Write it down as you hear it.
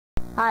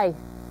Hi.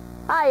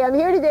 Hi, I'm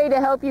here today to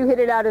help you hit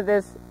it out of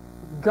this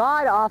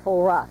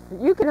god-awful rough.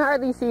 You can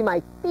hardly see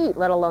my feet,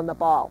 let alone the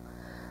ball.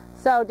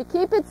 So to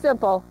keep it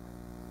simple,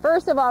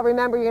 first of all,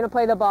 remember you're going to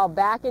play the ball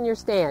back in your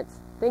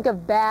stance. Think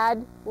of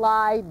bad,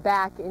 lie,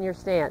 back in your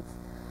stance.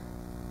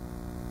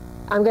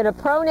 I'm going to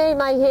pronate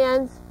my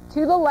hands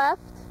to the left,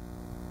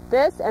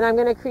 and I'm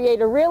going to create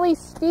a really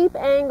steep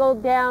angle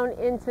down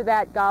into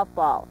that golf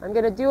ball. I'm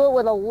going to do it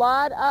with a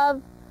lot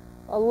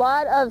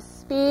of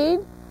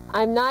speed.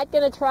 I'm not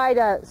going to try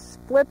to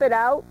flip it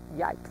out.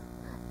 Yikes.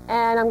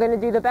 And I'm going to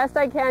do the best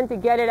I can to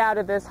get it out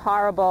of this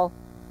horrible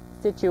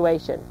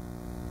situation.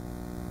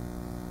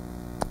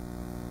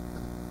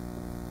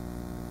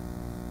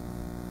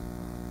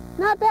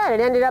 Not bad.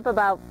 It ended up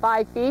about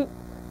 5 feet.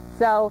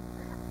 So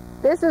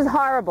this is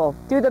horrible.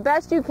 Do the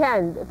best you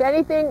can. If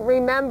anything,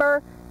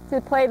 remember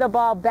to play the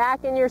ball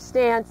back in your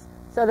stance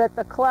so that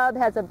the club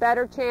has a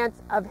better chance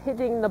of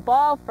hitting the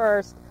ball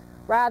first,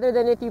 rather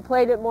than if you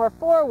played it more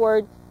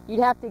forward, you'd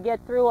have to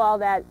get through all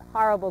that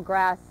horrible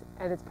grass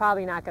and it's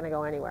probably not going to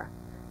go anywhere.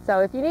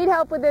 So if you need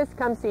help with this,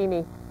 come see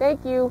me.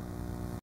 Thank you.